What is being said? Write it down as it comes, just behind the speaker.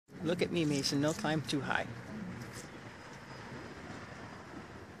Look at me, Mason. No climb too high.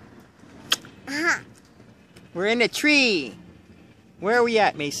 We're in a tree. Where are we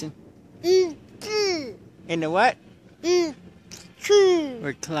at, Mason? In the what? Tree.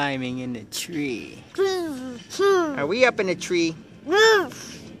 We're climbing in the tree. Are we up in the tree?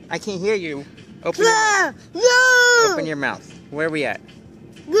 I can't hear you. Open your mouth. Open your mouth. Where are we at?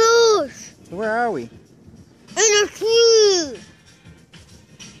 Where are we? In a tree.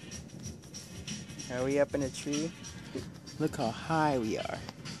 Are we up in a tree? Look how high we are.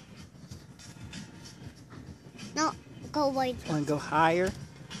 No, go away. Want to go higher?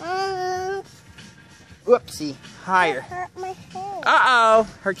 Whoopsie. Higher. Hurt my head. Uh-oh.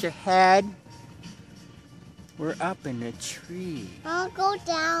 Hurt your head. We're up in a tree. I'll go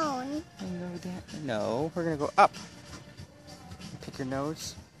down. No, we're going to go up. Pick your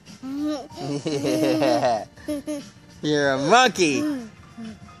nose. Yeah. You're a monkey.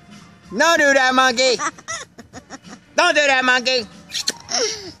 Don't do that, monkey. Don't do that, monkey.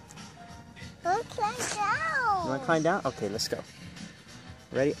 I'll climb down. You want to climb down? Okay, let's go.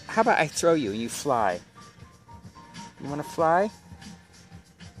 Ready? How about I throw you and you fly? You want to fly?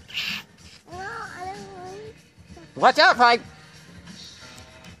 No, I don't want. Watch out, Pipe.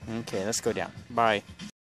 Okay, let's go down. Bye.